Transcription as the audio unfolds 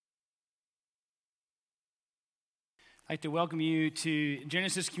I'd like to welcome you to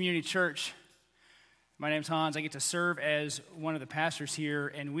Genesis Community Church. My name's Hans. I get to serve as one of the pastors here,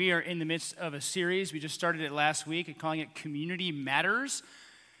 and we are in the midst of a series. We just started it last week and calling it Community Matters,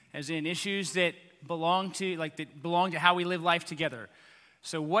 as in issues that belong to how we live life together.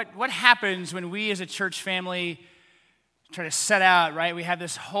 So what happens when we as a church family try to set out, right? We have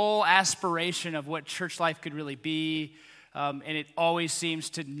this whole aspiration of what church life could really be, and it always seems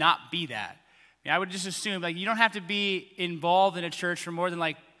to not be that. I would just assume, you don't have to be involved in a church for more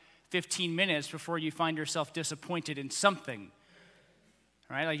than 15 minutes before you find yourself disappointed in something,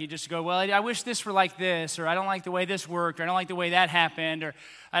 right? You just go, well, I wish this were like this, or I don't like the way this worked, or I don't like the way that happened, or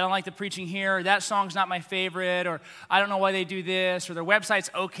I don't like the preaching here, or that song's not my favorite, or I don't know why they do this, or their website's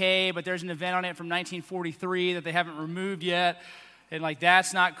okay, but there's an event on it from 1943 that they haven't removed yet, and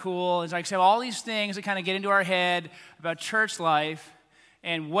that's not cool. It's so all these things that kind of get into our head about church life,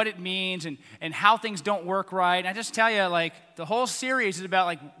 and what it means, and how things don't work right. And I just tell you, the whole series is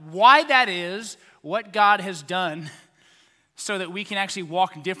about, why that is, what God has done, so that we can actually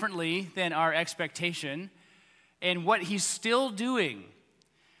walk differently than our expectation, and what He's still doing.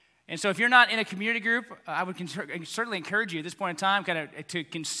 And so if you're not in a community group, I would certainly encourage you at this point in time to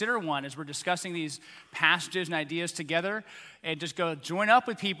consider one as we're discussing these passages and ideas together, and just go join up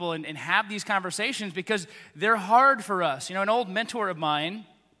with people and have these conversations, because they're hard for us. An old mentor of mine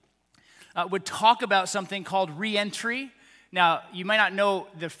would talk about something called re-entry. Now, you might not know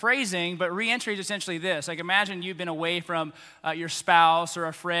the phrasing, but re-entry is essentially this. Imagine you've been away from your spouse or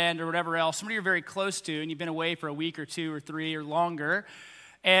a friend or whatever else, somebody you're very close to, and you've been away for a week or two or three or longer,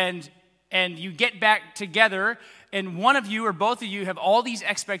 and you get back together, and one of you or both of you have all these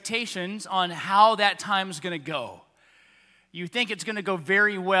expectations on how that time's going to go. You think it's going to go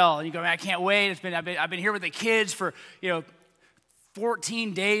very well, and you go, I can't wait. I've been here with the kids for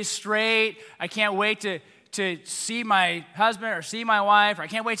 14 days straight. I can't wait to see my husband or see my wife, or I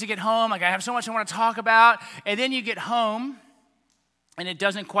can't wait to get home. I have so much I want to talk about. And then you get home, and it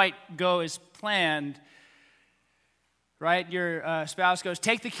doesn't quite go as planned, right? Your spouse goes,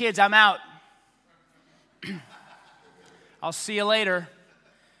 take the kids, I'm out. I'll see you later.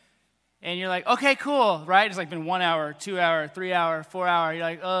 And you're like, okay, cool, right? It's been 1 hour, 2 hour, 3 hour, 4 hour. You're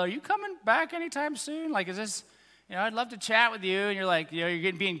like, are you coming back anytime soon? Is this, I'd love to chat with you. And you're like,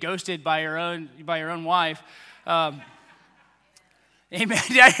 you're being ghosted by your own wife. Amen.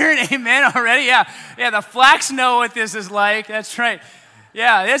 Did I hear an amen already? Yeah, the Flacks know what this is like. That's right.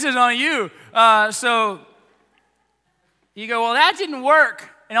 Yeah, this is on you. So you go, well, that didn't work.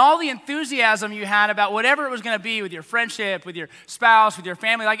 And all the enthusiasm you had about whatever it was going to be with your friendship, with your spouse, with your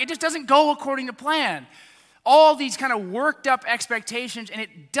family, it just doesn't go according to plan. All these kind of worked up expectations, and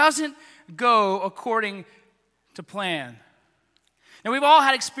it doesn't go according to plan. Now, we've all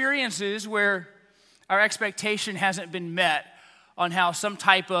had experiences where our expectation hasn't been met on how some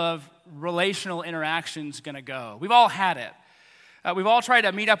type of relational interaction is going to go. We've all had it. We've all tried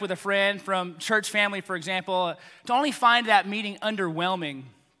to meet up with a friend from church family, for example, to only find that meeting underwhelming.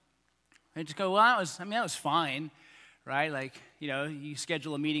 And just go, well, that was fine, right? You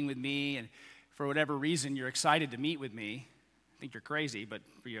schedule a meeting with me, and for whatever reason, you're excited to meet with me. I think you're crazy, but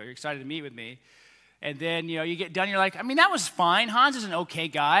you're excited to meet with me. And then, you get done, you're like, that was fine. Hans is an okay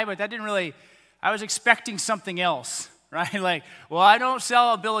guy, but that didn't really, I was expecting something else, right? Well, I don't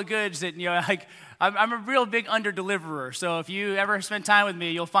sell a bill of goods that, I'm a real big under-deliverer. So if you ever spend time with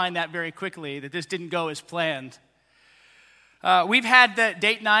me, you'll find that very quickly, that this didn't go as planned. We've had the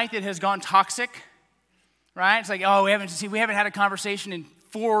date night that has gone toxic, right? It's we haven't had a conversation in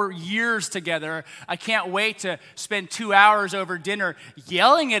 4 years together. I can't wait to spend 2 hours over dinner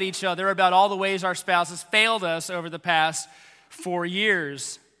yelling at each other about all the ways our spouses failed us over the past 4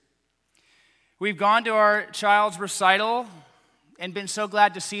 years. We've gone to our child's recital and been so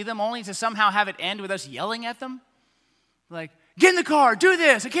glad to see them, only to somehow have it end with us yelling at them. Get in the car, do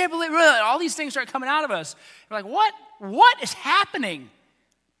this, I can't believe it. All these things start coming out of us. We're like, what is happening?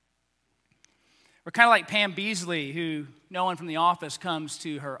 We're kind of like Pam Beasley, who no one from the office comes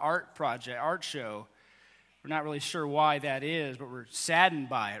to her art show. We're not really sure why that is, but we're saddened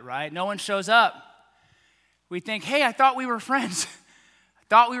by it, right? No one shows up. We think, hey, I thought we were friends. I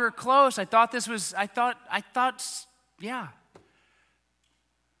thought we were close. Yeah.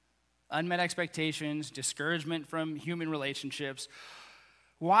 Unmet expectations, discouragement from human relationships.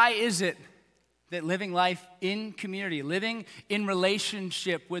 Why is it that living life in community, living in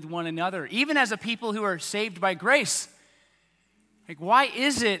relationship with one another, even as a people who are saved by grace, why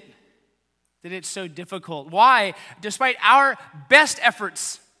is it that it's so difficult? Why, despite our best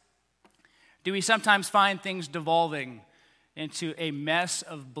efforts, do we sometimes find things devolving into a mess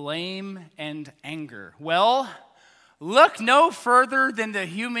of blame and anger? Well, look no further than the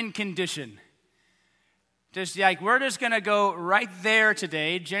human condition. Just like, we're just going to go right there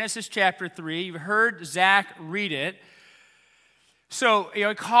today, Genesis chapter 3. You've heard Zach read it. So,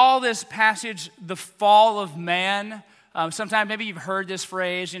 call this passage the fall of man. Sometimes maybe you've heard this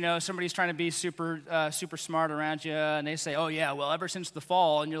phrase, somebody's trying to be super smart around you, and they say, oh yeah, well, ever since the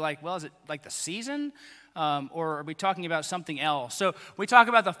fall, and you're like, well, is it like the season? Or are we talking about something else? So, when we talk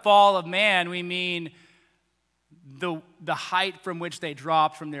about the fall of man, we mean the height from which they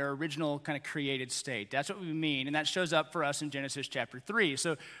dropped from their original kind of created state. That's what we mean, and that shows up for us in Genesis chapter 3.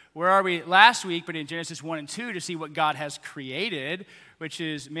 So where are we last week, but in Genesis 1 and 2 to see what God has created, which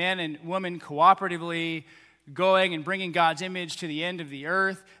is man and woman cooperatively going and bringing God's image to the end of the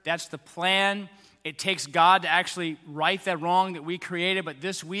earth. That's the plan. It takes God to actually right that wrong that we created, but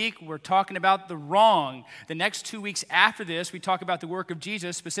this week we're talking about the wrong. The next 2 weeks after this, we talk about the work of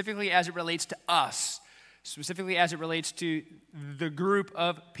Jesus, specifically as it relates to us. Specifically as it relates to the group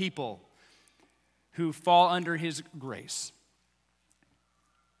of people who fall under his grace.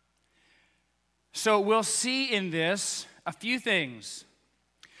 So we'll see in this a few things.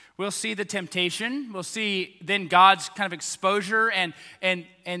 We'll see the temptation. We'll see then God's kind of exposure and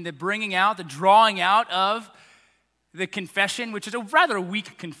the bringing out, the drawing out of the confession, which is a rather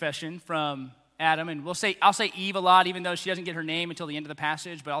weak confession from Adam, and I'll say Eve a lot, even though she doesn't get her name until the end of the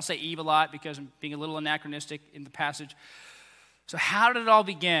passage, but I'll say Eve a lot because I'm being a little anachronistic in the passage. So how did it all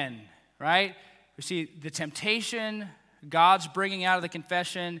begin, right? We see the temptation, God's bringing out of the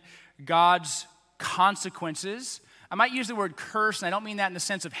confession, God's consequences. I might use the word curse, and I don't mean that in the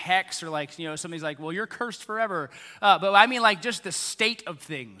sense of hex or like, somebody's like, well, you're cursed forever. But I mean like just the state of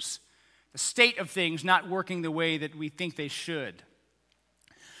things. The state of things not working the way that we think they should.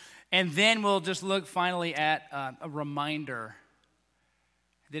 And then we'll just look finally at a reminder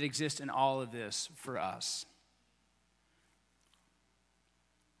that exists in all of this for us.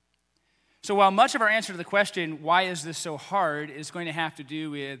 So while much of our answer to the question, why is this so hard, is going to have to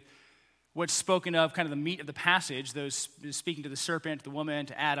do with what's spoken of, kind of the meat of the passage, those speaking to the serpent, the woman,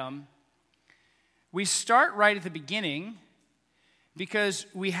 to Adam, we start right at the beginning because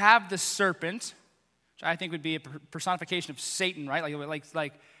we have the serpent, which I think would be a personification of Satan, right?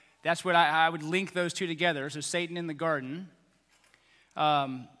 Like that's what I would link those two together. So Satan in the garden.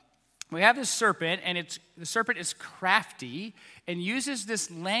 We have this serpent, and the serpent is crafty and uses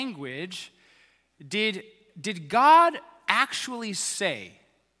this language. Did God actually say,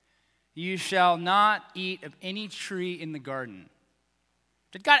 you shall not eat of any tree in the garden?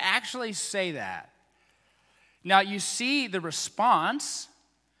 Did God actually say that? Now you see the response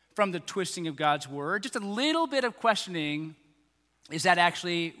from the twisting of God's word. Just a little bit of questioning. Is that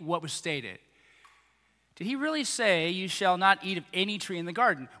actually what was stated? Did he really say, you shall not eat of any tree in the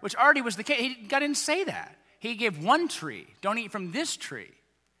garden? Which already was the case. God didn't say that. He gave one tree. Don't eat from this tree.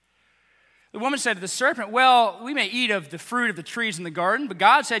 The woman said to the serpent, well, we may eat of the fruit of the trees in the garden, but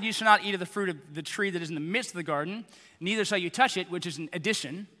God said, you shall not eat of the fruit of the tree that is in the midst of the garden. Neither shall you touch it, which is an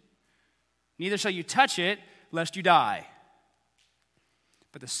addition. Neither shall you touch it, lest you die.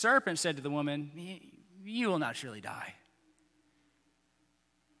 But the serpent said to the woman, you will not surely die.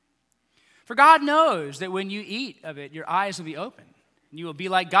 For God knows that when you eat of it, your eyes will be open, and you will be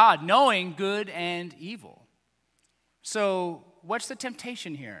like God, knowing good and evil. So, what's the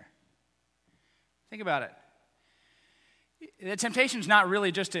temptation here? Think about it. The temptation is not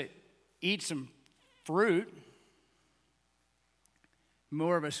really just to eat some fruit.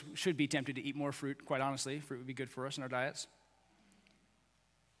 More of us should be tempted to eat more fruit, quite honestly. Fruit would be good for us in our diets.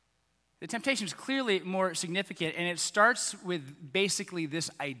 The temptation is clearly more significant, and it starts with basically this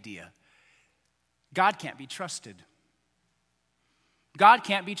idea. God can't be trusted. God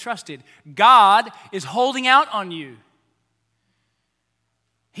can't be trusted. God is holding out on you.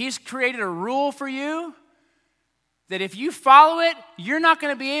 He's created a rule for you that if you follow it, you're not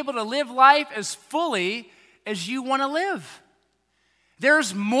going to be able to live life as fully as you want to live.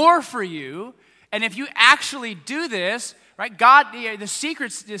 There's more for you, and if you actually do this, right, God, the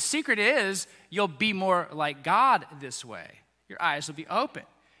secret is you'll be more like God this way. Your eyes will be open.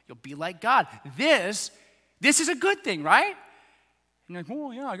 You'll be like God. This is a good thing, right? And you're like,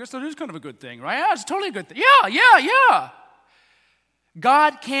 well, yeah, I guess that is kind of a good thing, right? Yeah, it's totally a good thing. Yeah.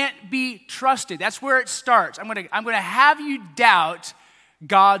 God can't be trusted. That's where it starts. I'm going to have you doubt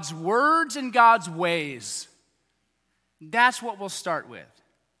God's words and God's ways. That's what we'll start with.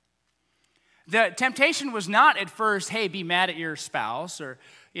 The temptation was not at first, hey, be mad at your spouse or,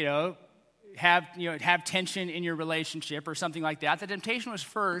 have tension in your relationship or something like that. The temptation was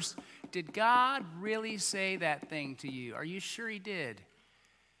first, did God really say that thing to you? Are you sure he did?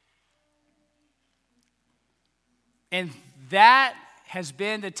 And that has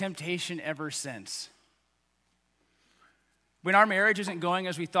been the temptation ever since. When our marriage isn't going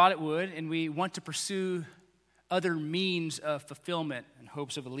as we thought it would, and we want to pursue other means of fulfillment in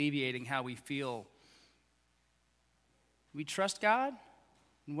hopes of alleviating how we feel, we trust God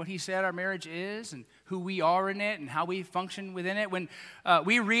and what he said our marriage is and who we are in it and how we function within it. When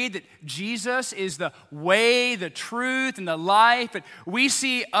we read that Jesus is the way, the truth, and the life, but we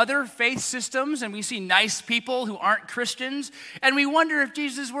see other faith systems and we see nice people who aren't Christians, and we wonder if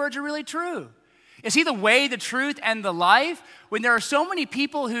Jesus' words are really true. Is he the way, the truth, and the life? When there are so many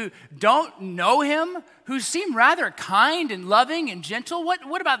people who don't know him, who seem rather kind and loving and gentle,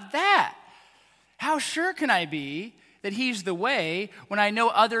 what about that? How sure can I be that he's the way when I know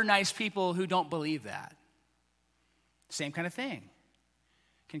other nice people who don't believe that? Same kind of thing.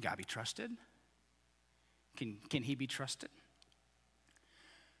 Can God be trusted? Can he be trusted?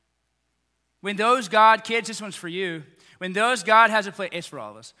 When those God, kids, this one's for you. When those God has a place, it's for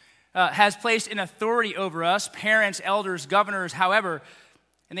all of us, has placed in authority over us, parents, elders, governors, however,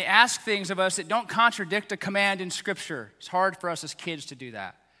 and they ask things of us that don't contradict a command in Scripture. It's hard for us as kids to do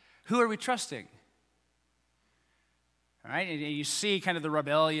that. Who are we trusting? All right, and you see kind of the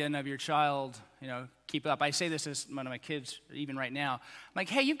rebellion of your child, keep up. I say this as one of my kids, even right now. I'm like,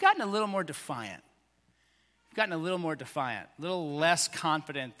 hey, you've gotten a little more defiant. You've gotten a little more defiant, a little less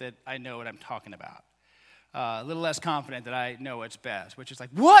confident that I know what I'm talking about. A little less confident that I know what's best, which is like,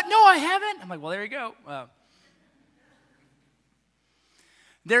 what? No, I haven't. I'm like, well, there you go.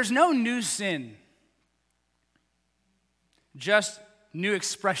 There's no new sin, just new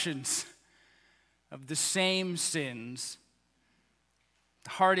expressions of the same sins. The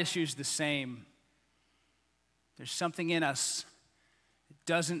heart issue is the same. There's something in us that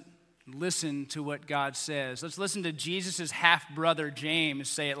doesn't listen to what God says. Let's listen to Jesus' half-brother James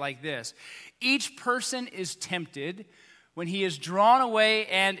say it like this. Each person is tempted when he is drawn away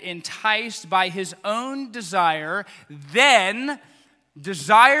and enticed by his own desire. Then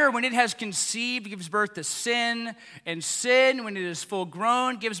desire, when it has conceived, gives birth to sin. And sin, when it is full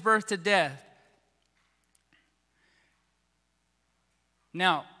grown, gives birth to death.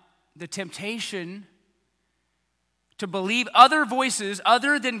 Now, the temptation to believe other voices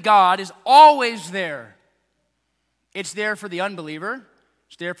other than God is always there. It's there for the unbeliever.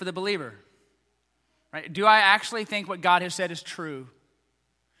 It's there for the believer. Right? Do I actually think what God has said is true?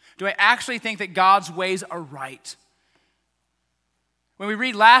 Do I actually think that God's ways are right? When we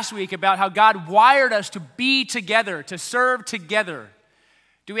read last week about how God wired us to be together, to serve together,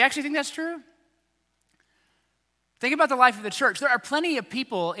 do we actually think that's true? Think about the life of the church. There are plenty of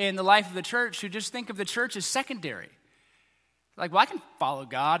people in the life of the church who just think of the church as secondary. Like, well, I can follow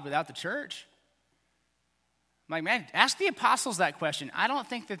God without the church. I'm like, man, ask the apostles that question. I don't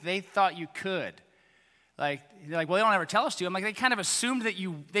think that they thought you could. They're like, well, they don't ever tell us to. I'm like, they kind of assumed that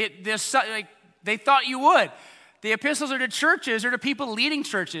they thought you would. The epistles are to churches or to people leading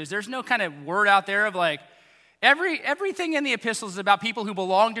churches. There's no kind of word out there of like, everything in the epistles is about people who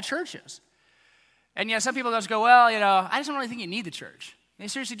belong to churches. And yet some people just go, well, I just don't really think you need the church. They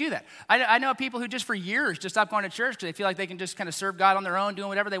seriously do that. I know people who just for years just stopped going to church because they feel like they can just kind of serve God on their own, doing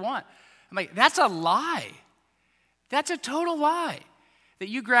whatever they want. I'm like, that's a lie. That's a total lie that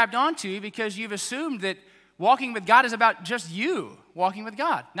you grabbed onto because you've assumed that walking with God is about just you walking with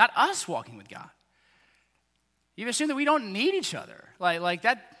God, not us walking with God. You've assumed that we don't need each other. Like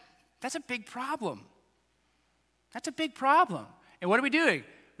that's a big problem. That's a big problem. And what are we doing?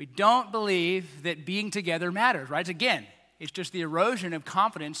 We don't believe that being together matters, right? Again, it's just the erosion of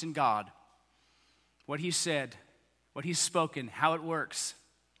confidence in God. What he said, what he's spoken, how it works.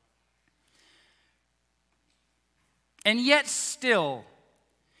 And yet still,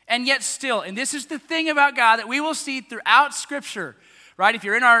 and this is the thing about God that we will see throughout Scripture, right? If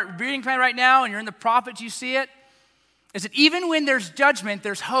you're in our reading plan right now and you're in the prophets, you see it, is that even when there's judgment,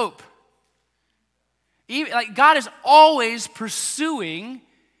 there's hope. God is always pursuing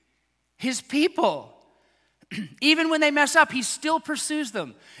his people. Even when they mess up, he still pursues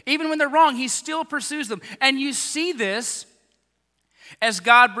them. Even when they're wrong, he still pursues them. And you see this as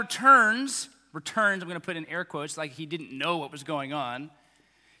God returns, I'm going to put in air quotes, like he didn't know what was going on.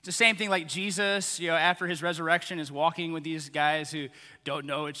 It's the same thing like Jesus, after his resurrection is walking with these guys who don't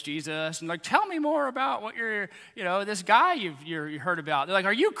know it's Jesus. And like, tell me more about what this guy you heard about. They're like,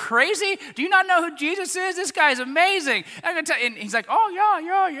 are you crazy? Do you not know who Jesus is? This guy's amazing. And he's like, oh,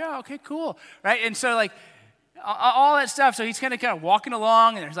 yeah, okay, cool. Right? And so like, all that stuff. So he's kind of walking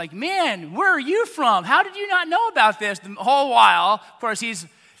along and there's like, man, where are you from? How did you not know about this the whole while? Of course, he's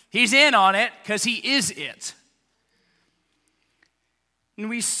in on it because he is it. And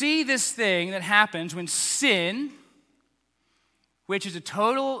we see this thing that happens when sin, which is a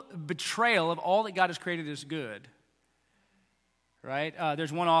total betrayal of all that God has created as good. Right?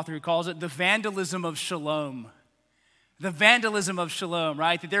 There's one author who calls it the vandalism of shalom. The vandalism of shalom,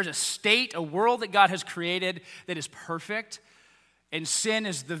 right? That there's a state, a world that God has created that is perfect, and sin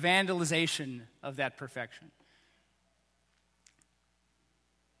is the vandalization of that perfection.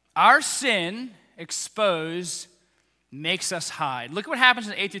 Our sin exposed makes us hide. Look what happens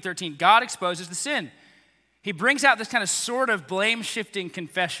in 8 through 13. God exposes the sin. He brings out this kind of sort of blame-shifting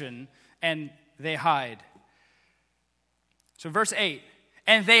confession, and they hide. So verse 8,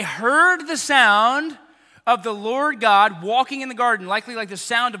 and they heard the sound of the Lord God walking in the garden, likely like the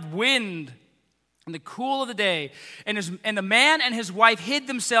sound of wind in the cool of the day. And the man and his wife hid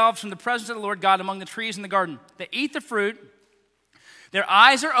themselves from the presence of the Lord God among the trees in the garden. They eat the fruit, their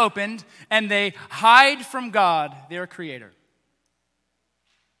eyes are opened, and they hide from God, their creator.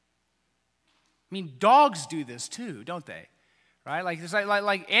 I mean, dogs do this too, don't they? Right? Like, it's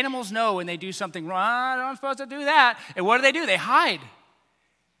like animals know when they do something wrong. I'm not supposed to do that. And what do? They hide.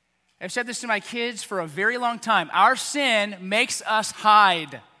 I've said this to my kids for a very long time. Our sin makes us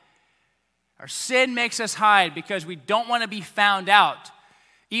hide. Our sin makes us hide because we don't want to be found out,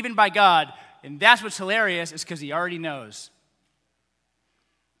 even by God. And that's what's hilarious, is because he already knows.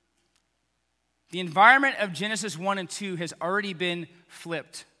 The environment of Genesis 1 and 2 has already been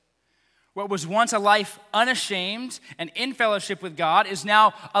flipped. What was once a life unashamed and in fellowship with God is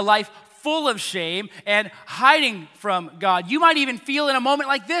now a life full of shame and hiding from God. You might even feel in a moment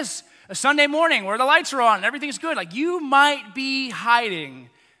like this, a Sunday morning where the lights are on and everything's good, like you might be hiding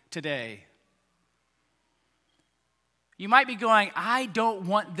today. You might be going, I don't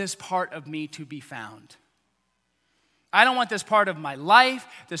want this part of me to be found. I don't want this part of my life,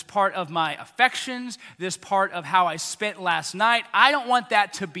 this part of my affections, this part of how I spent last night. I don't want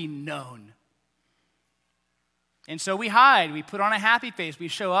that to be known. And so we hide. We put on a happy face. We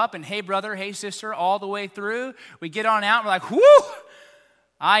show up and, hey, brother, hey, sister, all the way through. We get on out and we're like, whoo,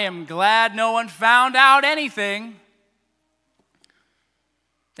 I am glad no one found out anything.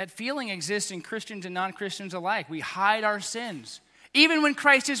 That feeling exists in Christians and non-Christians alike. We hide our sins. Even when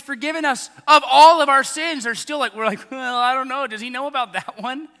Christ has forgiven us of all of our sins, we're like, well, I don't know. Does he know about that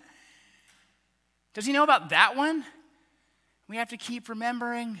one? Does he know about that one? We have to keep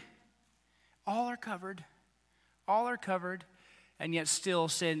remembering all are covered. All are covered. And yet still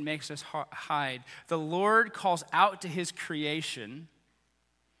sin makes us hide. The Lord calls out to his creation.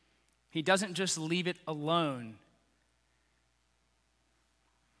 He doesn't just leave it alone.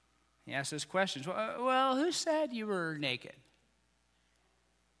 He asks us questions. Well, who said you were naked?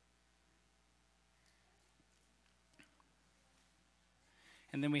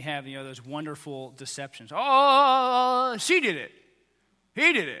 And then we have, those wonderful deceptions. Oh, she did it.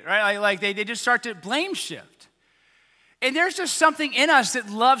 He did it, right? Like they just start to blame shift. And there's just something in us that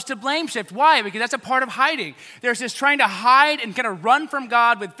loves to blame shift. Why? Because that's a part of hiding. There's this trying to hide and kind of run from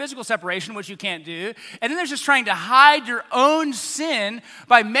God with physical separation, which you can't do. And then there's just trying to hide your own sin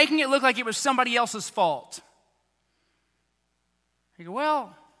by making it look like it was somebody else's fault. You go,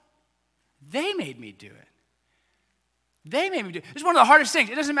 well, they made me do it. They made me do it. It's one of the hardest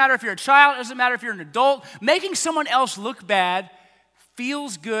things. It doesn't matter if you're a child. It doesn't matter if you're an adult. Making someone else look bad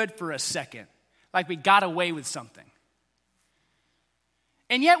feels good for a second. Like we got away with something.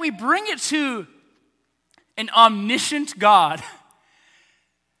 And yet we bring it to an omniscient God.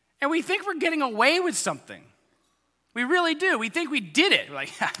 And we think we're getting away with something. We really do. We think we did it. We're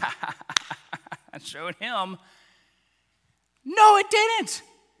like, I showed him. No, it didn't.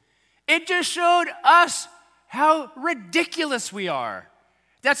 It just showed us how ridiculous we are.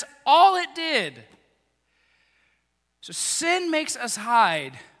 That's all it did. So sin makes us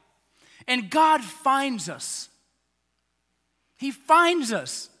hide, and God finds us. He finds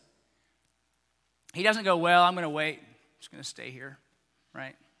us. He doesn't go, well, I'm going to wait. I'm just going to stay here,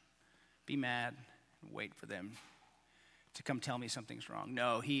 right? Be mad and wait for them to come tell me something's wrong.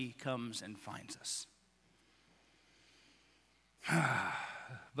 No, he comes and finds us.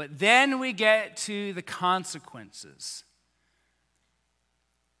 But then we get to the consequences.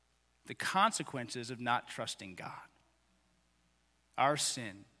 The consequences of not trusting God. Our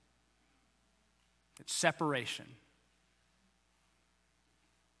sin. It's separation.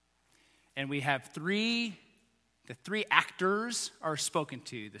 And we have the three actors are spoken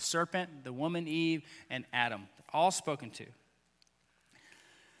to. The serpent, the woman Eve, and Adam. They're all spoken to.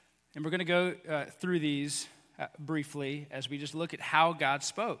 And we're going to go through these briefly as we just look at how God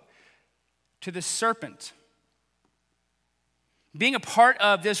spoke. To the serpent. Being a part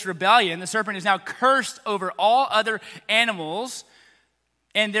of this rebellion, the serpent is now cursed over all other animals.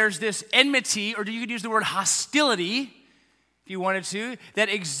 And there's this enmity, or you could use the word hostility. If you wanted to, that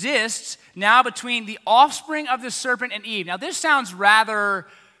exists now between the offspring of the serpent and Eve. Now, this sounds rather,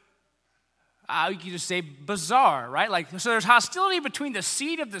 you could just say bizarre, right? Like, so there's hostility between the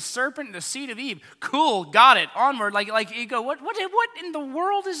seed of the serpent and the seed of Eve. Cool, got it, onward. Like you go, what in the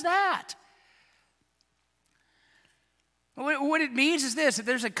world is that? What it means is this, that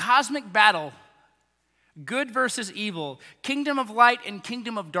there's a cosmic battle, good versus evil, kingdom of light and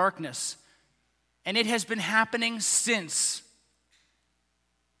kingdom of darkness. And it has been happening since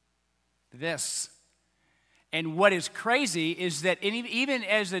this. And what is crazy is that even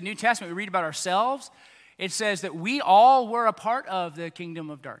as the New Testament, we read about ourselves, it says that we all were a part of the kingdom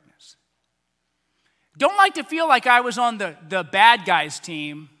of darkness. Don't like to feel like I was on the bad guys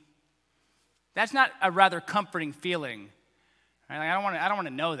team. That's not a rather comforting feeling. Right? Like, I don't want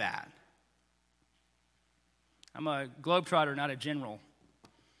to know that. I'm a globetrotter, not a general.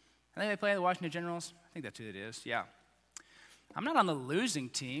 I think they play the Washington Generals. I think that's who it is, yeah. I'm not on the losing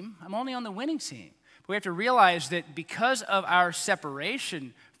team. I'm only on the winning team. But we have to realize that because of our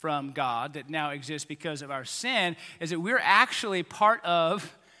separation from God that now exists because of our sin, is that we're actually part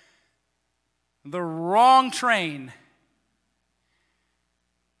of the wrong train.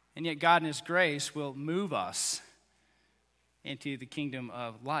 And yet God in His grace will move us into the kingdom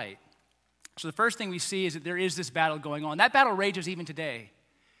of light. So the first thing we see is that there is this battle going on. That battle rages even today.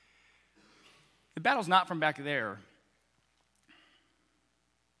 The battle's not from back there.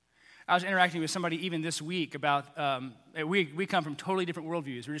 I was interacting with somebody even this week about, we come from totally different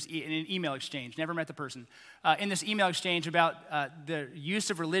worldviews. We're just in an email exchange, never met the person. In this email exchange about the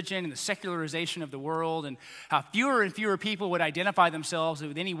use of religion and the secularization of the world and how fewer and fewer people would identify themselves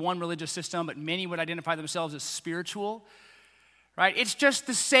with any one religious system, but many would identify themselves as spiritual, right? It's just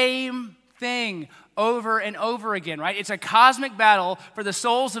the same thing over and over again, right? It's a cosmic battle for the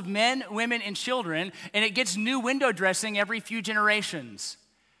souls of men, women, and children, and it gets new window dressing every few generations.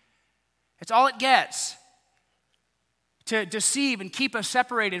 It's all it gets to deceive and keep us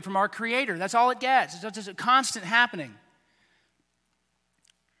separated from our Creator. That's all it gets. It's just a constant happening.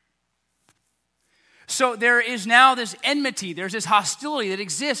 So there is now this enmity, there's this hostility that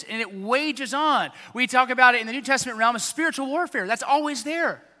exists, and it wages on. We talk about it in the New Testament realm as spiritual warfare. That's always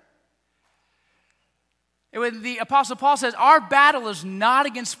there. And when the Apostle Paul says, our battle is not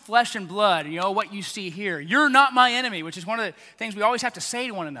against flesh and blood, what you see here. You're not my enemy, which is one of the things we always have to say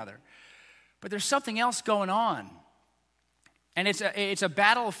to one another. But there's something else going on. And it's a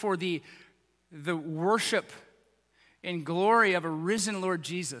battle for the worship and glory of a risen Lord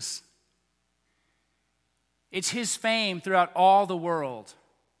Jesus. It's His fame throughout all the world.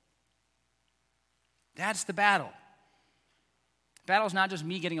 That's the battle. The battle's not just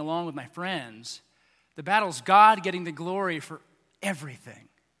me getting along with my friends. The battle's God getting the glory for everything.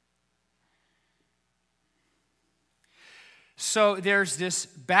 So there's this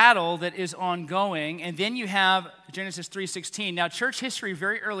battle that is ongoing, and then you have Genesis 3:16. Now, church history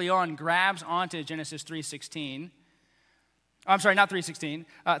very early on grabs onto Genesis 3:16. I'm sorry, not 3:16,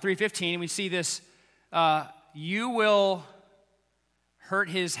 3:15. We see this, you will hurt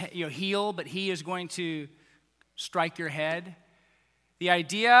his heel, but he is going to strike your head. The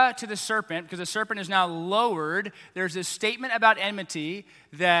idea to the serpent, because the serpent is now lowered, there's this statement about enmity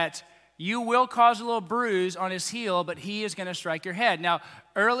that you will cause a little bruise on his heel, but he is going to strike your head. Now,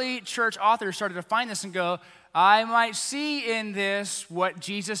 early church authors started to find this and go, I might see in this what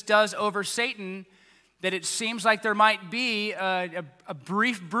Jesus does over Satan, that it seems like there might be a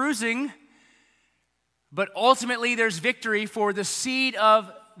brief bruising, but ultimately there's victory for the seed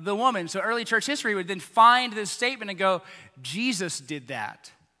of the woman. So early church history would then find this statement and go, Jesus did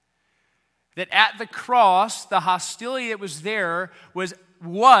that. That at the cross, the hostility that was there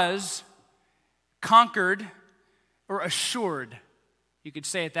was conquered or assured. You could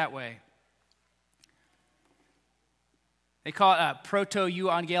say it that way. They call it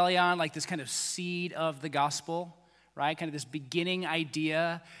proto-euangelion, like this kind of seed of the gospel, right? Kind of this beginning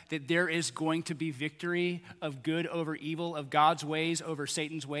idea that there is going to be victory of good over evil, of God's ways over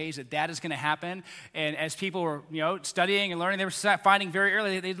Satan's ways, that is going to happen. And as people were, studying and learning, they were finding very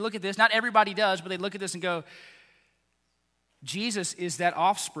early, they'd look at this, not everybody does, but they'd look at this and go, Jesus is that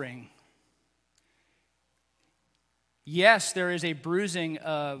offspring. Yes, there is a bruising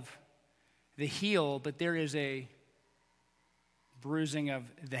of the heel, but there is a bruising of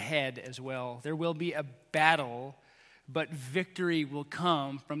the head as well. There will be a battle, but victory will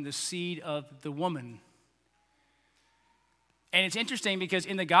come from the seed of the woman. And it's interesting because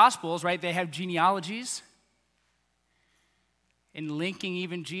in the Gospels, right, they have genealogies and linking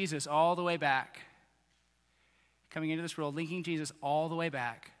even Jesus all the way back. Coming into this world, linking Jesus all the way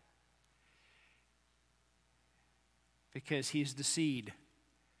back. because he's the seed.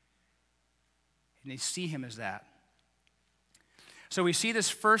 And they see him as that. So we see this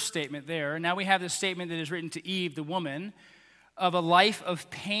first statement there. Now we have this statement that is written to Eve, the woman, of a life of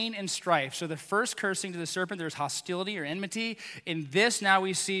pain and strife. So the first cursing to the serpent, there's hostility or enmity. In this, now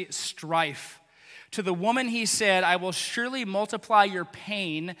we see strife. To the woman he said, I will surely multiply your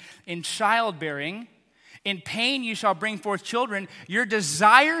pain in childbearing. In pain you shall bring forth children. Your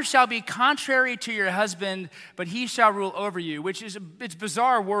desire shall be contrary to your husband, but he shall rule over you, which is it's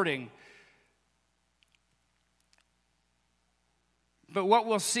bizarre wording. But what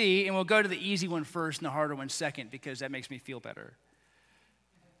we'll see, and we'll go to the easy one first and the harder one second, because that makes me feel better.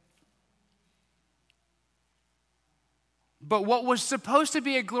 But what was supposed to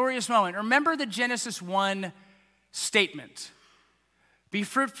be a glorious moment, remember the Genesis 1 statement. Be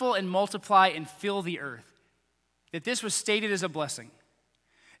fruitful and multiply and fill the earth. That this was stated as a blessing.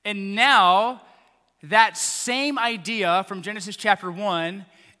 And now, that same idea from Genesis chapter 1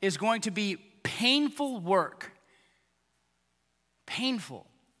 is going to be painful work. Painful.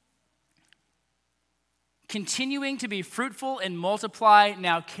 Continuing to be fruitful and multiply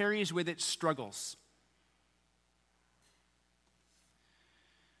now carries with it struggles.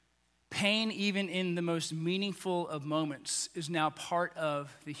 Pain, even in the most meaningful of moments, is now part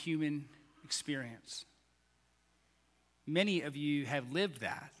of the human experience. Many of you have lived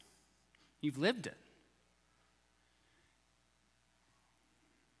that. You've lived it.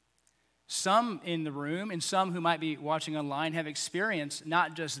 Some in the room and some who might be watching online have experienced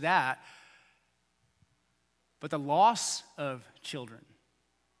not just that, but the loss of children,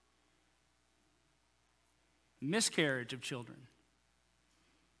 miscarriage of children.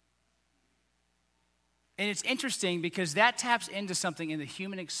 And it's interesting because that taps into something in the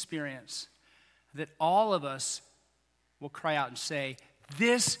human experience that all of us will cry out and say,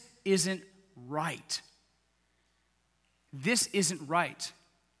 this isn't right. This isn't right.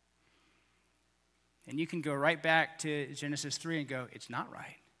 And you can go right back to Genesis 3 and go, it's not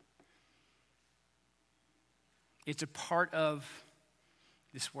right. It's a part of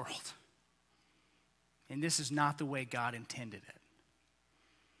this world. And this is not the way God intended it.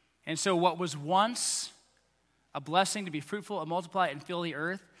 And so what was once a blessing to be fruitful and multiply and fill the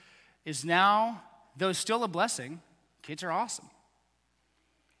earth is now, though still a blessing, kids are awesome,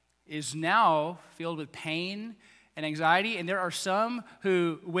 is now filled with pain and anxiety. And there are some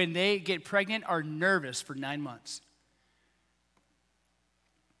who, when they get pregnant, are nervous for 9 months.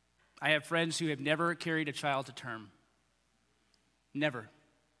 I have friends who have never carried a child to term. Never.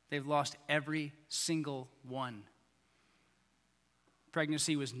 They've lost every single one.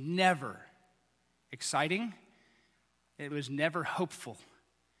 Pregnancy was never exciting. It was never hopeful.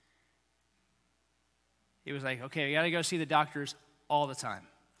 It was like, okay, we got to go see the doctors all the time.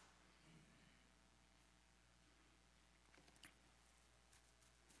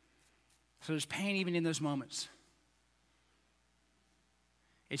 So there's pain even in those moments.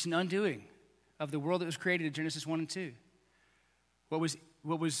 It's an undoing of the world that was created in Genesis 1 and 2.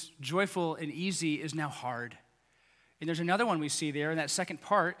 What was joyful and easy is now hard. And there's another one we see there in that second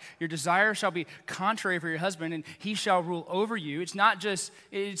part. Your desire shall be contrary for your husband, and he shall rule over you. It's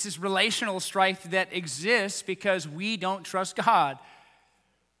this relational strife that exists because we don't trust God.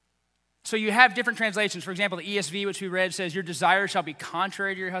 So you have different translations. For example, the ESV, which we read, says, your desire shall be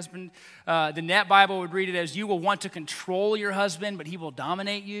contrary to your husband. The Net Bible would read it as, you will want to control your husband, but he will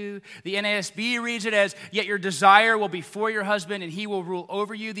dominate you. The NASB reads it as, yet your desire will be for your husband, and he will rule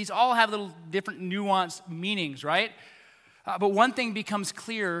over you. These all have little different nuanced meanings, right? But one thing becomes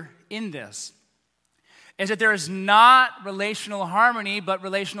clear in this, is that there is not relational harmony, but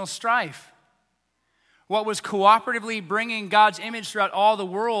relational strife. What was cooperatively bringing God's image throughout all the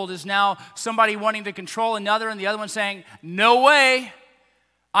world is now somebody wanting to control another and the other one saying, no way,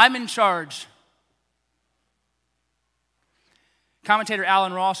 I'm in charge. Commentator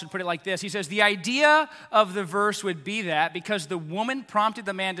Alan Ross would put it like this. He says, the idea of the verse would be that because the woman prompted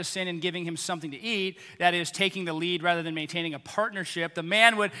the man to sin in giving him something to eat, that is, taking the lead rather than maintaining a partnership, the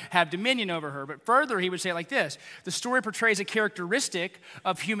man would have dominion over her. But further, he would say it like this. The story portrays a characteristic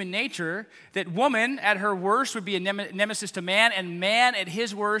of human nature that woman at her worst would be a nemesis to man, and man at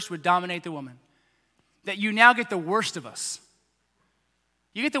his worst would dominate the woman. That you now get the worst of us.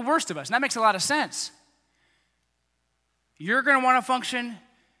 You get the worst of us, and that makes a lot of sense. You're going to want to function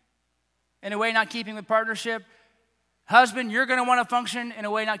in a way not keeping with partnership. Husband, you're going to want to function in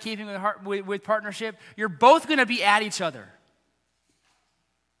a way not keeping with partnership. You're both going to be at each other.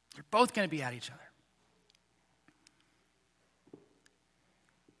 You're both going to be at each other.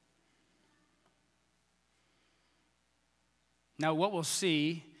 Now, what we'll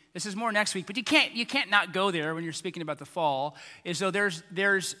see this is more next week, but you can't not go there when you're speaking about the fall, is so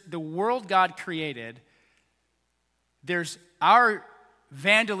there's the world God created, there's our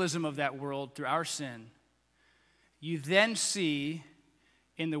vandalism of that world through our sin. You then see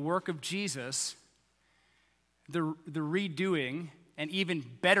in the work of Jesus the redoing and even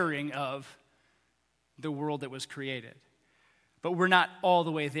bettering of the world that was created. But we're not all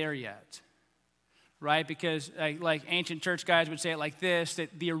the way there yet, right? Because like ancient church guys would say it like this,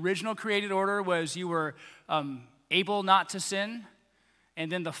 that the original created order was you were able not to sin,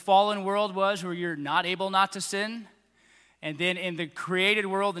 and then the fallen world was where you're not able not to sin, and then in the created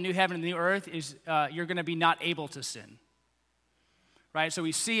world, the new heaven and the new earth, is you're going to be not able to sin. Right? So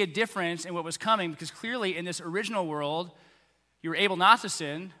we see a difference in what was coming, because clearly in this original world, you were able not to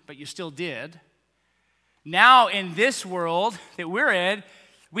sin, but you still did. Now in this world that we're in,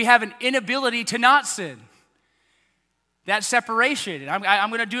 we have an inability to not sin. That separation, and I'm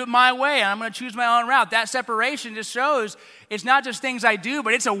going to do it my way, and I'm going to choose my own route. That separation just shows it's not just things I do,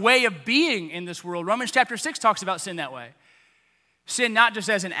 but it's a way of being in this world. Romans chapter 6 talks about sin that way. Sin not just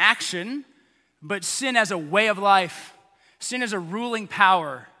as an action, but sin as a way of life. Sin is a ruling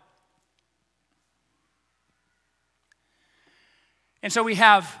power. And so we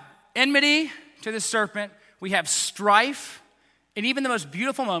have enmity to the serpent. We have strife, and even the most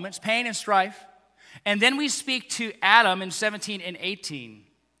beautiful moments, pain and strife. And then we speak to Adam in 17 and 18.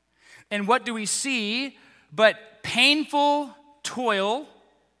 And what do we see but painful toil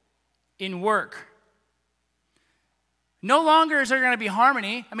in work? No longer is there going to be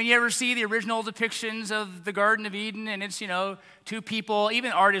harmony. I mean, you ever see the original depictions of the Garden of Eden, and it's, two people,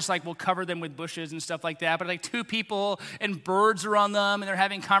 even artists will cover them with bushes and stuff like that, but two people and birds are on them, and they're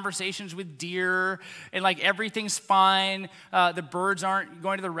having conversations with deer, and everything's fine. The birds aren't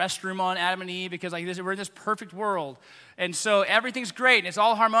going to the restroom on Adam and Eve because we're in this perfect world. And so everything's great, and it's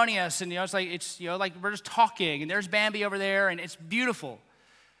all harmonious, and it's we're just talking, and there's Bambi over there, and it's beautiful.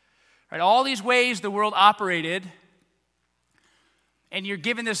 Right? All these ways the world operated. And you're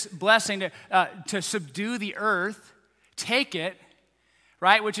given this blessing to subdue the earth, take it,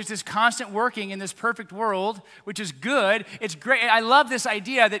 right? Which is this constant working in this perfect world, which is good. It's great. I love this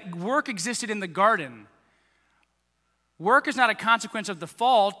idea that work existed in the garden. Work is not a consequence of the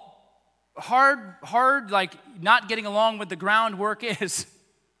fall. Hard, not getting along with the ground work is.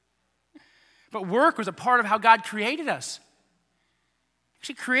 But work was a part of how God created us. He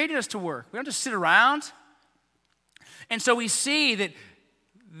actually created us to work. We don't just sit around. And so we see that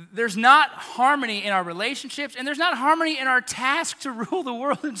there's not harmony in our relationships, and there's not harmony in our task to rule the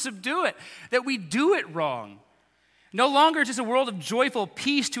world and subdue it, that we do it wrong. No longer is this a world of joyful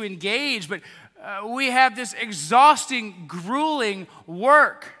peace to engage, but we have this exhausting, grueling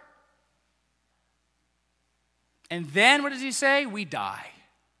work. And then what does he say? We die.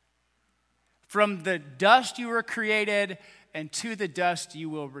 From the dust you were created, and to the dust you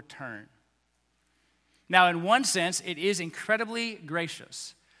will return. Now, in one sense, it is incredibly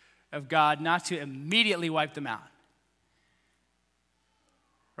gracious of God not to immediately wipe them out.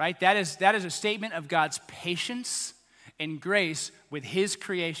 Right? That is a statement of God's patience and grace with his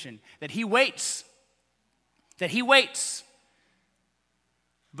creation. That he waits.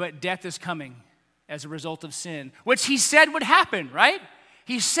 But death is coming as a result of sin, which he said would happen, right?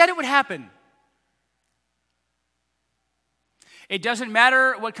 He said it would happen. It doesn't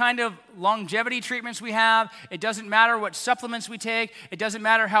matter what kind of longevity treatments we have. It doesn't matter what supplements we take. It doesn't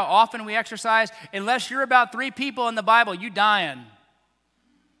matter how often we exercise. Unless you're about 3 people in the Bible, you dying.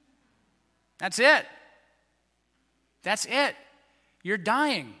 That's it. That's it. You're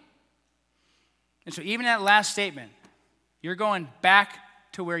dying. And so even that last statement, you're going back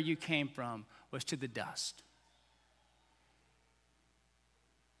to where you came from, was to the dust.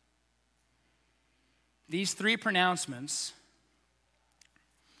 These 3 pronouncements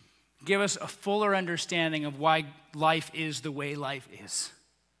give us a fuller understanding of why life is the way life is.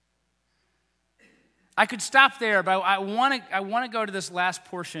 I could stop there, but I want to go to this last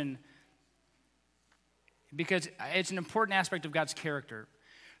portion because it's an important aspect of God's character.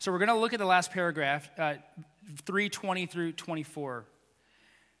 So we're going to look at the last paragraph, 3:20 through 24.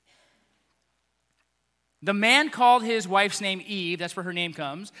 The man called his wife's name Eve, that's where her name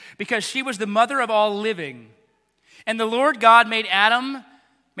comes, because she was the mother of all living. And the Lord God made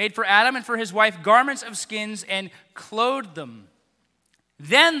for Adam and for his wife garments of skins and clothed them.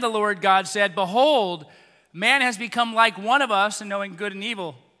 Then the Lord God said, "Behold, man has become like one of us in knowing good and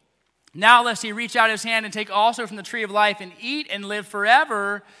evil. Now lest he reach out his hand and take also from the tree of life and eat and live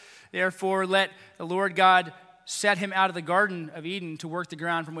forever. Therefore let the Lord God set him out of the Garden of Eden to work the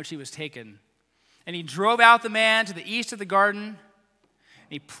ground from which he was taken. And he drove out the man to the east of the garden,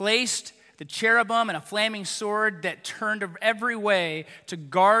 he placed the cherubim and a flaming sword that turned every way to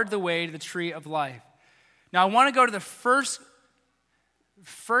guard the way to the tree of life. Now, I want to go to the first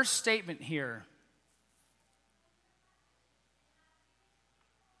statement here.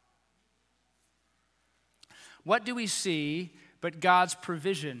 What do we see but God's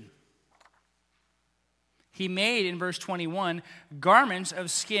provision? He made, in verse 21, garments of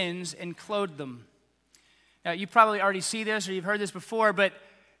skins and clothed them. Now, you probably already see this or you've heard this before, but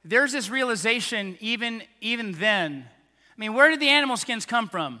there's this realization even then. I mean, where did the animal skins come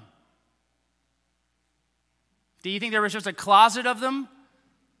from? Do you think there was just a closet of them?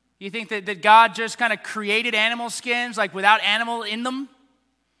 You think that God just kind of created animal skins, like without animal in them?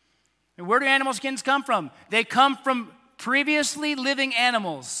 And where do animal skins come from? They come from previously living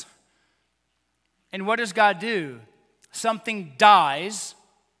animals. And what does God do? Something dies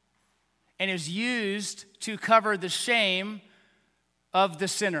and is used to cover the shame of the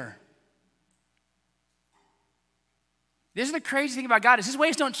sinner. This is the crazy thing about God, is his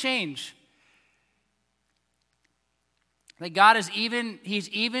ways don't change. That God is he's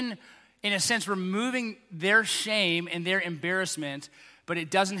even, in a sense, removing their shame and their embarrassment, but it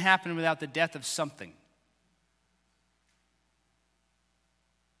doesn't happen without the death of something.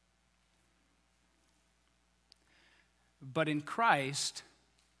 But in Christ,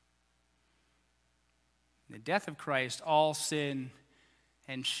 in the death of Christ, all sin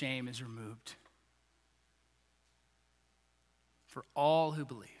and shame is removed. For all who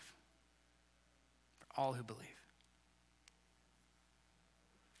believe. For all who believe.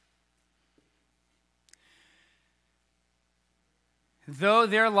 Though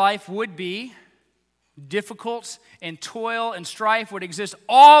their life would be difficult and toil and strife would exist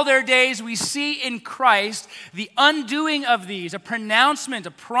all their days, we see in Christ the undoing of these, a pronouncement,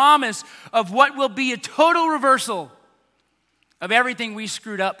 a promise of what will be a total reversal of everything we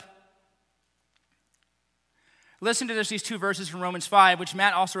screwed up. Listen to these two verses from Romans 5, which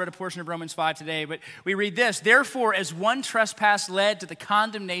Matt also read a portion of Romans 5 today, but we read this: "Therefore, as one trespass led to the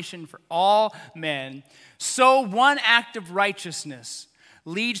condemnation for all men, so one act of righteousness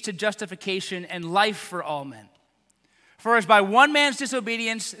leads to justification and life for all men. For as by one man's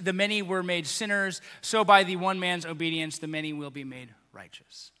disobedience the many were made sinners, so by the one man's obedience the many will be made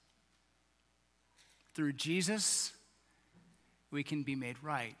righteous." Through Jesus, we can be made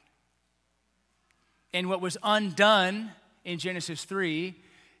right. And what was undone in Genesis 3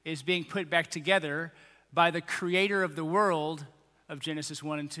 is being put back together by the creator of the world of Genesis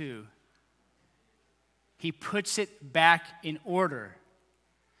 1 and 2. He puts it back in order.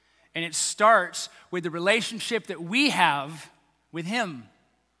 And it starts with the relationship that we have with him.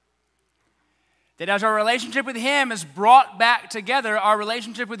 That as our relationship with him is brought back together, our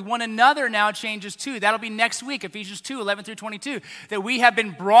relationship with one another now changes too. That'll be next week, Ephesians 2, 11 through 22. That we have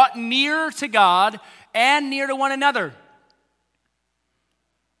been brought near to God and near to one another.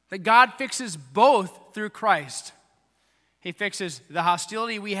 That God fixes both through Christ. He fixes the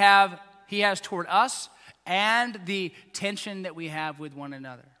hostility he has toward us, and the tension that we have with one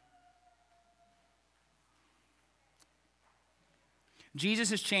another. Jesus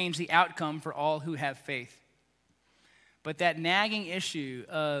has changed the outcome for all who have faith. But that nagging issue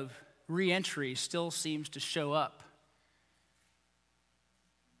of re-entry still seems to show up.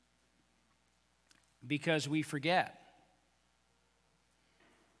 Because we forget.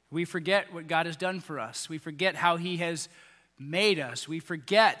 We forget what God has done for us. We forget how he has made us. We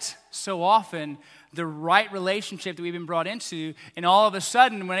forget so often the right relationship that we've been brought into. And all of a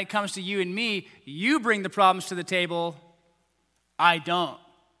sudden, when it comes to you and me, you bring the problems to the table. I don't.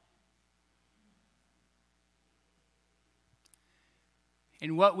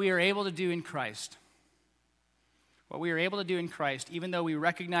 And what we are able to do in Christ, even though we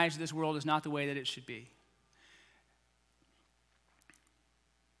recognize this world is not the way that it should be,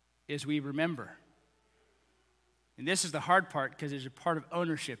 is we remember. And this is the hard part because there's a part of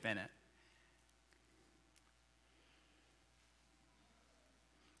ownership in it.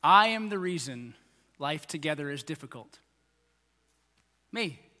 I am the reason life together is difficult.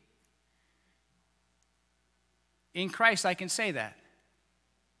 Me. In Christ, I can say that.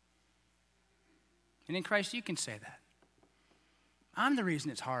 And in Christ, you can say that. I'm the reason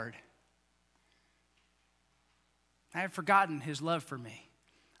it's hard. I have forgotten his love for me.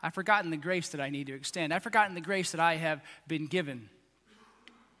 I've forgotten the grace that I need to extend. I've forgotten the grace that I have been given.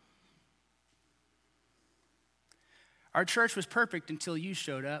 Our church was perfect until you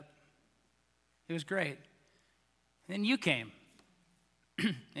showed up. It was great. And then you came.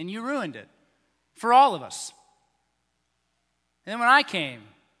 And you ruined it for all of us. And then when I came,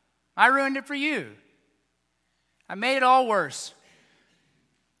 I ruined it for you. I made it all worse.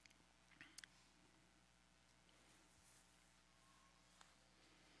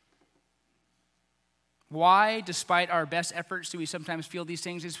 Why, despite our best efforts, do we sometimes feel these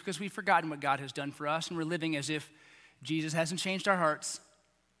things? It's because we've forgotten what God has done for us, and we're living as if Jesus hasn't changed our hearts.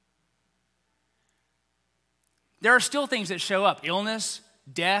 There are still things that show up: illness,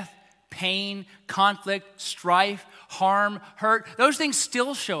 death, pain, conflict, strife, harm, hurt. Those things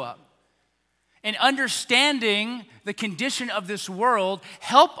still show up. And understanding the condition of this world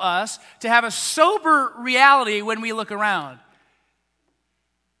help us to have a sober reality when we look around.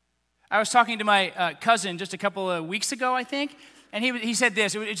 I was talking to my cousin just a couple of weeks ago, I think, and he said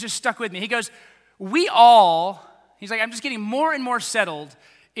this. It just stuck with me. He goes, he's like, I'm just getting more and more settled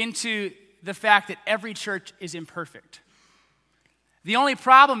into the fact that every church is imperfect. The only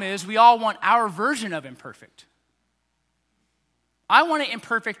problem is we all want our version of imperfect. I want it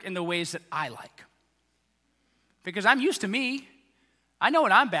imperfect in the ways that I like. Because I'm used to me. I know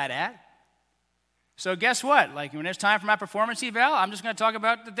what I'm bad at. So guess what? Like when it's time for my performance eval, I'm just going to talk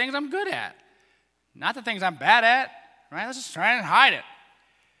about the things I'm good at. Not the things I'm bad at, right? Let's just try and hide it.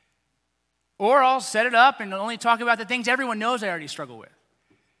 Or I'll set it up and only talk about the things everyone knows I already struggle with.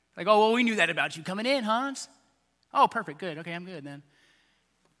 Like, oh, well, we knew that about you coming in, Hans. Oh, perfect, good. Okay, I'm good then.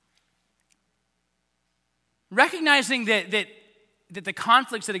 Recognizing that the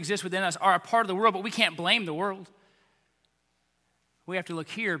conflicts that exist within us are a part of the world, but we can't blame the world. We have to look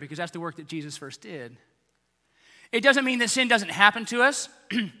here because that's the work that Jesus first did. It doesn't mean that sin doesn't happen to us.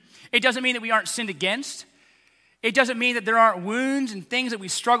 It doesn't mean that we aren't sinned against. It doesn't mean that there aren't wounds and things that we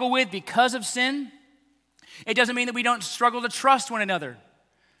struggle with because of sin. It doesn't mean that we don't struggle to trust one another.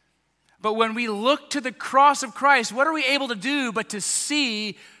 But when we look to the cross of Christ, what are we able to do but to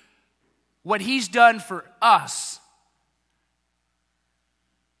see what he's done for us?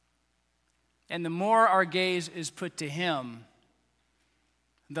 And the more our gaze is put to him,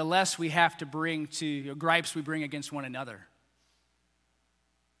 the less we have to bring to gripes we bring against one another.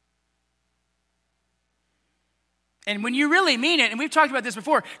 And when you really mean it, and we've talked about this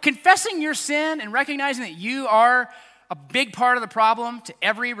before, confessing your sin and recognizing that you are a big part of the problem to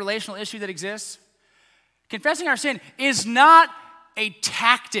every relational issue that exists, confessing our sin is not a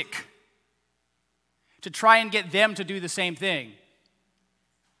tactic to try and get them to do the same thing.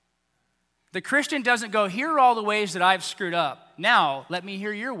 The Christian doesn't go, here are all the ways that I've screwed up. Now, let me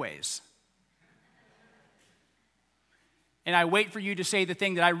hear your ways. And I wait for you to say the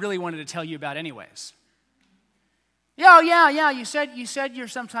thing that I really wanted to tell you about anyways. Yeah, you said you're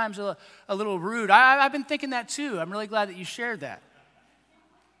sometimes a little rude. I've been thinking that too. I'm really glad that you shared that.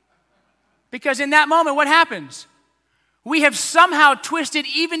 Because in that moment, what happens? We have somehow twisted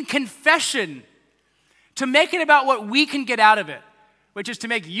even confession to make it about what we can get out of it, which is to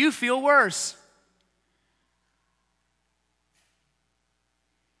make you feel worse.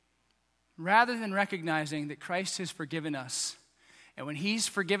 Rather than recognizing that Christ has forgiven us. And when he's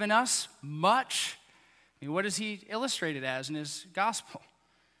forgiven us much, I mean, what does he illustrate it as in his gospel?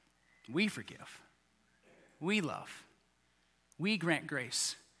 We forgive. We love. We grant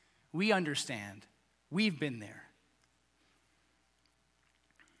grace. We understand. We've been there.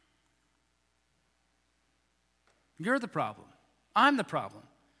 You're the problem. I'm the problem.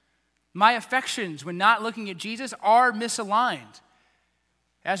 My affections, when not looking at Jesus, are misaligned.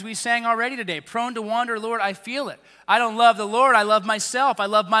 As we sang already today, prone to wander, Lord, I feel it. I don't love the Lord, I love myself. I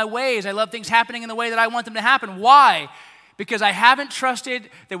love my ways. I love things happening in the way that I want them to happen. Why? Because I haven't trusted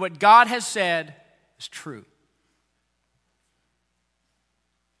that what God has said is true.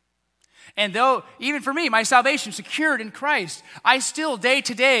 And though, even for me, my salvation secured in Christ, I still, day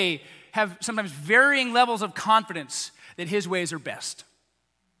to day, have sometimes varying levels of confidence that his ways are best.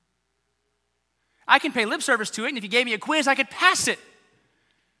 I can pay lip service to it, and if you gave me a quiz, I could pass it.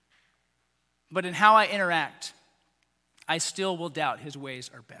 But in how I interact, I still will doubt his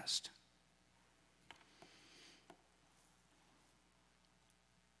ways are best.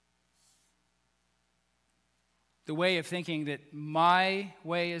 The way of thinking that my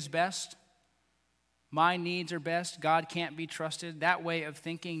way is best, my needs are best, God can't be trusted, that way of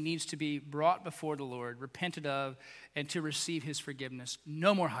thinking needs to be brought before the Lord, repented of, and to receive his forgiveness.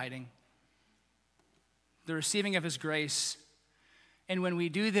 No more hiding. The receiving of his grace. And when we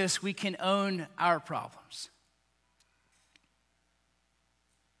do this, we can own our problems.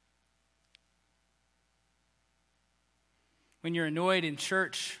 When you're annoyed in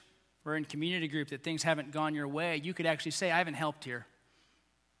church or in community group that things haven't gone your way, you could actually say, I haven't helped here.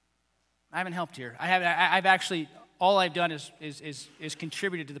 I've actually, all I've done is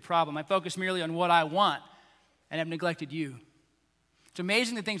contributed to the problem. I focus merely on what I want and have neglected you. It's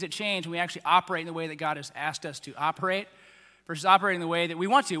amazing the things that change when we actually operate in the way that God has asked us to operate versus operating the way that we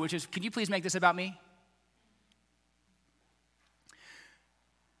want to, which is, can you please make this about me?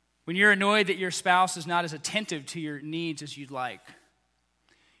 When you're annoyed that your spouse is not as attentive to your needs as you'd like,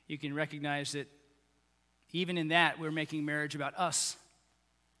 you can recognize that even in that, we're making marriage about us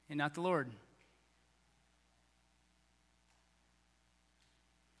and not the Lord.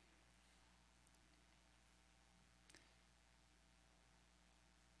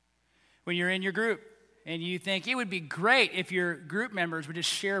 When you're in your group and you think it would be great if your group members would just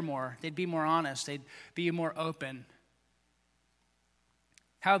share more, they'd be more honest, they'd be more open.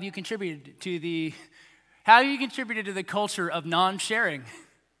 How have you contributed to the culture of non-sharing?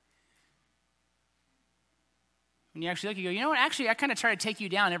 When you actually look, you go, you know what, actually, I kind of try to take you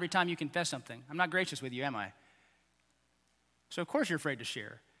down every time you confess something. I'm not gracious with you, am I? So of course you're afraid to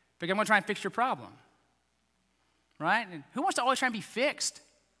share, because I'm going to try and fix your problem. Right? And who wants to always try and be fixed?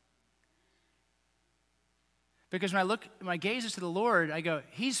 Because when I gaze to the Lord, I go,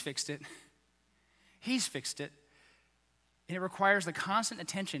 He's fixed it. He's fixed it. And it requires the constant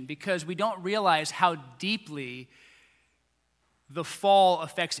attention because we don't realize how deeply the fall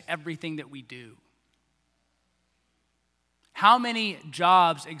affects everything that we do. How many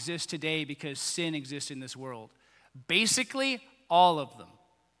jobs exist today because sin exists in this world? Basically, all of them.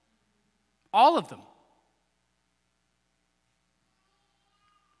 All of them.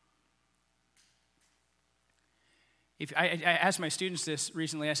 I asked my students this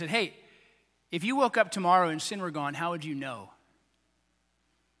recently. I said, hey, if you woke up tomorrow and sin were gone, how would you know?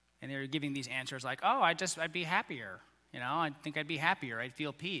 And they were giving these answers like, oh, I'd be happier. I think I'd be happier. I'd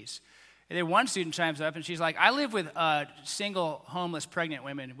feel peace. And then one student chimes up and she's like, I live with single, homeless, pregnant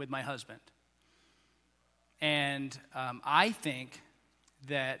women with my husband. And I think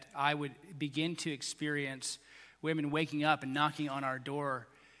that I would begin to experience women waking up and knocking on our door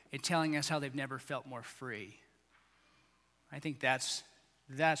and telling us how they've never felt more free. I think that's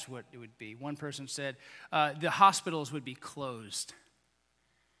what it would be. One person said the hospitals would be closed.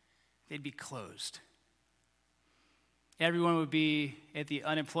 They'd be closed. Everyone would be at the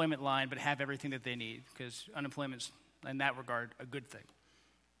unemployment line but have everything that they need, because unemployment's, in that regard, a good thing.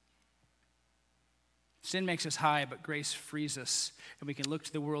 Sin makes us high, but grace frees us, and we can look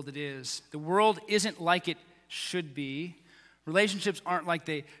to the world that is. The world isn't like it should be. Relationships aren't like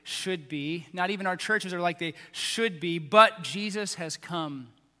they should be. Not even our churches are like they should be, but Jesus has come,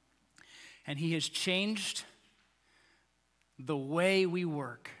 and He has changed the way we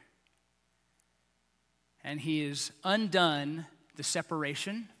work. And He has undone the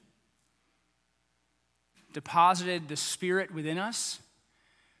separation, deposited the Spirit within us,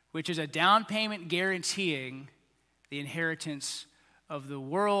 which is a down payment guaranteeing the inheritance of the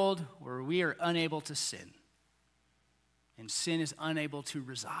world where we are unable to sin. And sin is unable to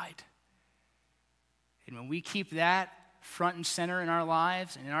reside. And when we keep that front and center in our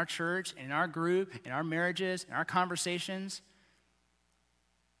lives and in our church and in our group, in our marriages, in our conversations,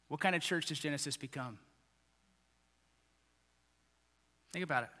 what kind of church does Genesis become? Think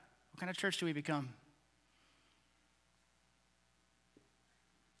about it. What kind of church do we become?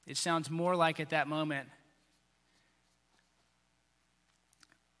 It sounds more like at that moment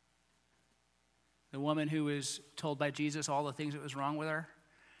the woman who was told by Jesus all the things that was wrong with her,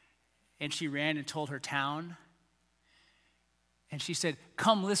 and she ran and told her town, and she said,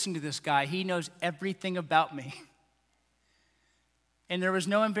 come listen to this guy. He knows everything about me. And there was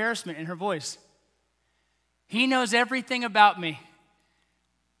no embarrassment in her voice. He knows everything about me.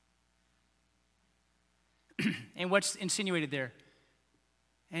 And what's insinuated there?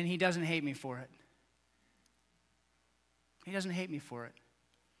 And He doesn't hate me for it. He doesn't hate me for it.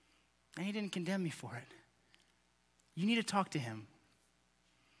 And He didn't condemn me for it. You need to talk to Him.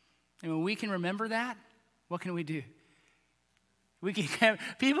 And when we can remember that, what can we do?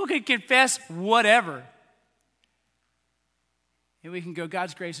 People can confess whatever. And we can go,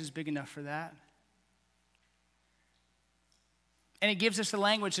 God's grace is big enough for that. And it gives us the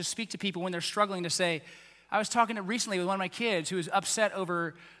language to speak to people when they're struggling, to say, I was talking recently with one of my kids who was upset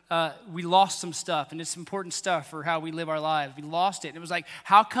over we lost some stuff, and it's important stuff for how we live our lives. We lost it. And it was like,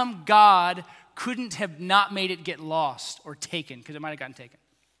 how come God couldn't have not made it get lost or taken? Because it might have gotten taken.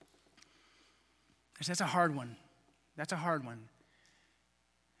 That's a hard one. That's a hard one.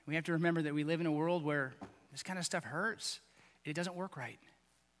 We have to remember that we live in a world where this kind of stuff hurts. It doesn't work right.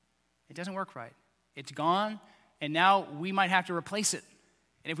 It doesn't work right. It's gone, and now we might have to replace it.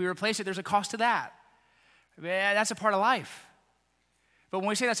 And if we replace it, there's a cost to that. That's a part of life. But when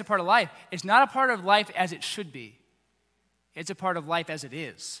we say that's a part of life, it's not a part of life as it should be. It's a part of life as it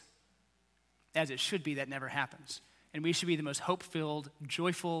is. As it should be, that never happens. And we should be the most hope-filled,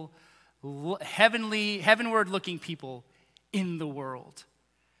 joyful, heavenward-looking people in the world,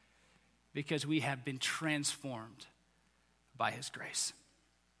 because we have been transformed by His grace.